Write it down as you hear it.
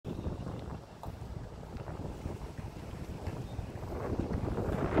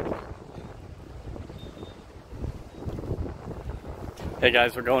Hey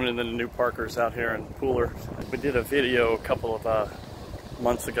guys, we're going into the new Parkers out here in Pooler. We did a video a couple of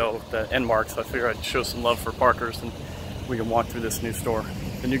months ago with the end mark, so I figured I'd show some love for Parkers and we can walk through this new store.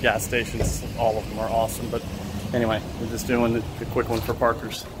 The new gas stations, all of them are awesome, but anyway, we're just doing the quick one for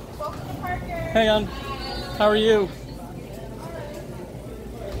Parkers. Welcome to Parker. Hey hon, how are you?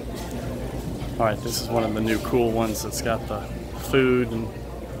 Alright, this is one of the new cool ones that's got the food and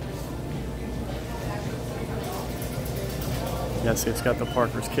yeah, see, it's got the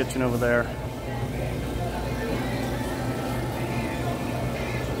Parker's kitchen over there.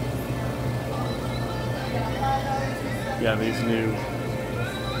 Yeah, these new.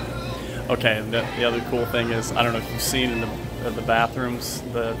 Okay, the other cool thing is, I don't know if you've seen in the bathrooms,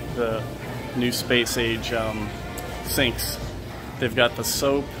 the new space age sinks. They've got the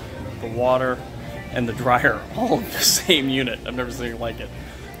soap, the water, and the dryer all in the same unit. I've never seen anything like it.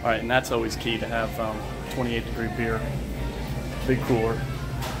 All right, and that's always key to have 28-degree beer. Big cooler.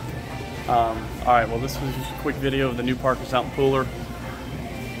 Alright, well this was just a quick video of the new Parkers out in Pooler.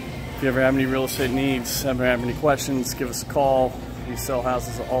 If you ever have any real estate needs, ever have any questions, give us a call. We sell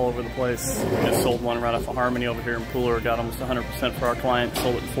houses all over the place. We just sold one right off of Harmony over here in Pooler. Got almost 100% for our client.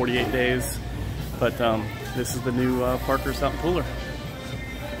 Sold it in 48 days. But this is the new Parkers out in Pooler.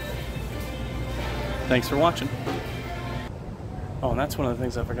 Thanks for watching. Oh, and that's one of the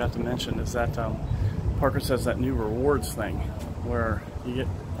things I forgot to mention is that Parkers has that new rewards thing where you get,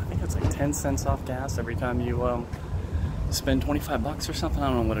 I think it's like 10 cents off gas every time you spend 25 bucks or something. I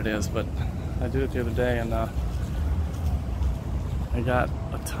don't know what it is, but I did it the other day and I got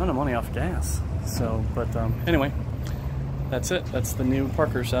a ton of money off gas. So, but anyway, that's it. That's the new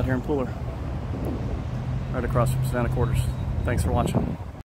Parkers out here in Pooler, right across from Savannah Quarters. Thanks for watching.